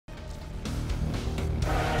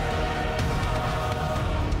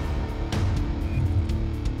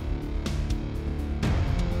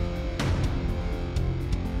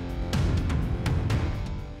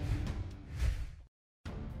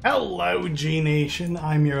Hello G Nation,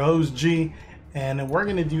 I'm your host G, and we're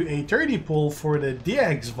going to do a 30 pull for the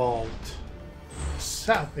DX Vault.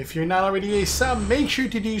 So, if you're not already a sub, make sure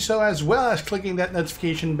to do so, as well as clicking that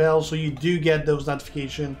notification bell so you do get those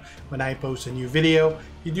notifications when I post a new video.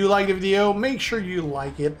 If you do like the video, make sure you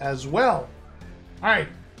like it as well. Alright,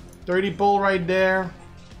 30 pull right there.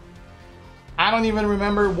 I don't even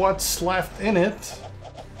remember what's left in it.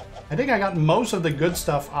 I think I got most of the good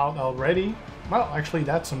stuff out already. Well, actually,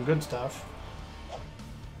 that's some good stuff.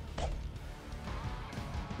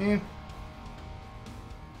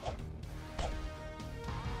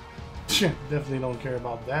 Definitely don't care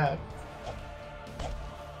about that.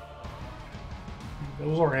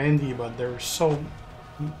 Those are handy, but they're so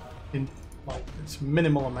like it's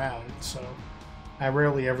minimal amount, so I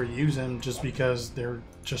rarely ever use them just because they're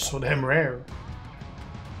just so damn rare.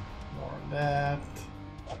 More of that.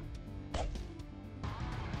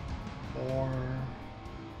 More.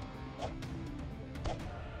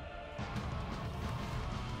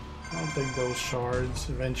 I'll take those shards.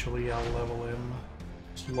 Eventually I'll level him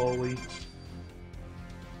slowly.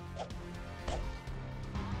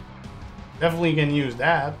 Definitely can use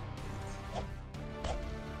that.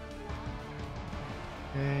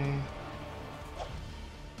 Okay.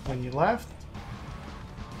 When you left,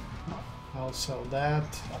 I'll sell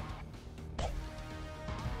that.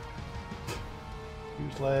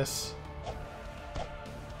 Useless.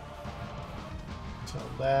 Sell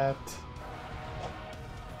that.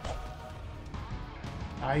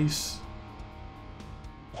 Nice.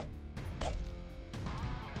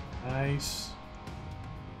 Nice.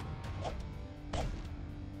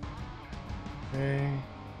 Okay.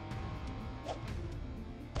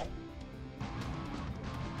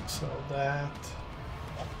 Sell that.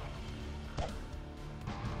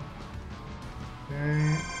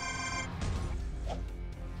 Okay.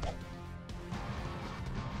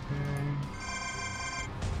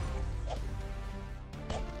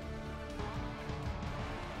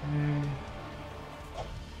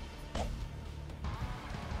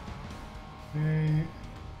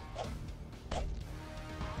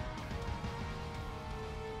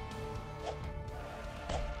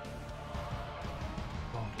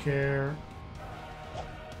 Don't care.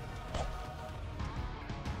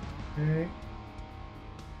 Okay.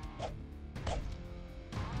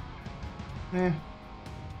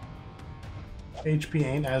 HP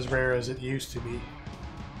ain't as rare as it used to be.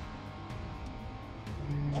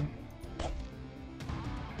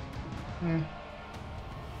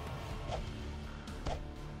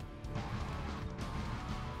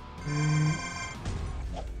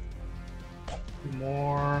 Two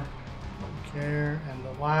more. Don't care. And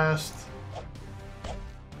the last.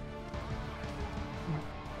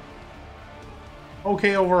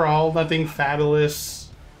 Okay, overall, nothing fabulous.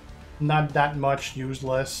 Not that much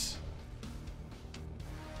useless.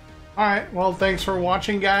 Alright, well, thanks for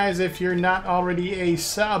watching, guys. If you're not already a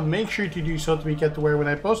sub, make sure to do so to be kept aware when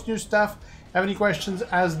I post new stuff. Have any questions,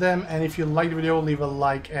 ask them. And if you like the video, leave a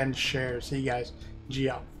like and share. See you guys. G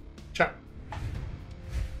out. Ciao.